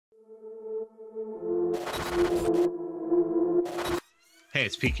Hey,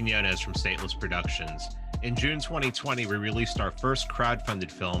 it's Quinones from Stateless Productions. In June 2020, we released our first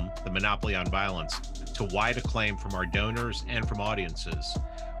crowdfunded film, The Monopoly on Violence, to wide acclaim from our donors and from audiences.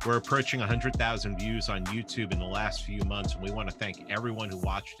 We're approaching 100,000 views on YouTube in the last few months, and we want to thank everyone who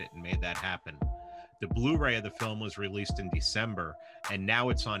watched it and made that happen. The Blu-ray of the film was released in December, and now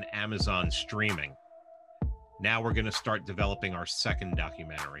it's on Amazon streaming. Now we're going to start developing our second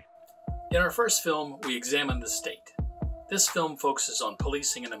documentary. In our first film, we examined the state. This film focuses on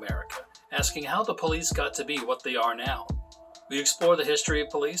policing in America, asking how the police got to be what they are now. We explore the history of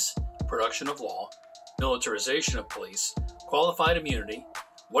police, production of law, militarization of police, qualified immunity,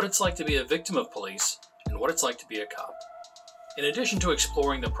 what it's like to be a victim of police, and what it's like to be a cop. In addition to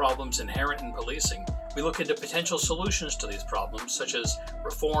exploring the problems inherent in policing, we look into potential solutions to these problems such as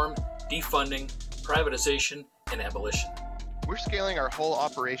reform, defunding, privatization, and abolition. We're scaling our whole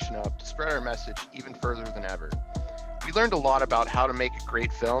operation up to spread our message even further than ever. We learned a lot about how to make a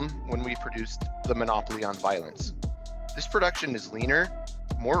great film when we produced The Monopoly on Violence. This production is leaner,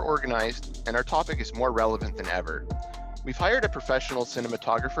 more organized, and our topic is more relevant than ever. We've hired a professional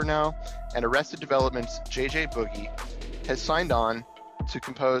cinematographer now, and Arrested Development's J.J. Boogie has signed on to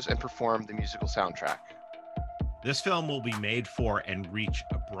compose and perform the musical soundtrack. This film will be made for and reach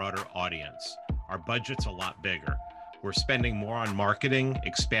a broader audience. Our budget's a lot bigger. We're spending more on marketing,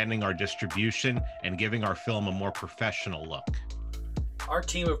 expanding our distribution, and giving our film a more professional look. Our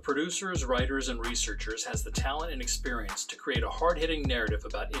team of producers, writers, and researchers has the talent and experience to create a hard-hitting narrative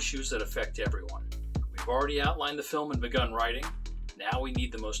about issues that affect everyone. We've already outlined the film and begun writing. Now we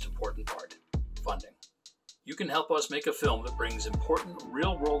need the most important part, funding. You can help us make a film that brings important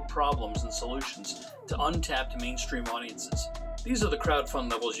real-world problems and solutions to untapped mainstream audiences. These are the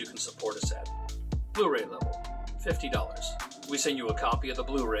crowdfund levels you can support us at. Blu-ray level, $50. We send you a copy of the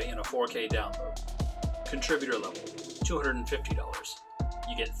Blu-ray and a 4K download. Contributor level, $250.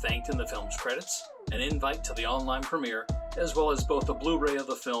 You get thanked in the film's credits, an invite to the online premiere, as well as both a Blu-ray of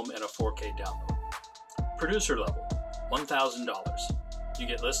the film and a 4K download. Producer level, $1,000. You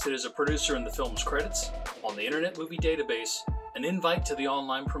get listed as a producer in the film's credits, on the Internet Movie Database, an invite to the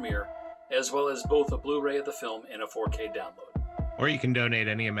online premiere, as well as both a Blu-ray of the film and a 4K download. Or you can donate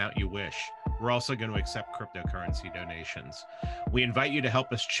any amount you wish. We're also going to accept cryptocurrency donations. We invite you to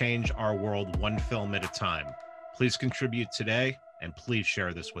help us change our world one film at a time. Please contribute today, and please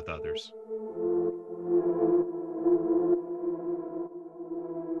share this with others.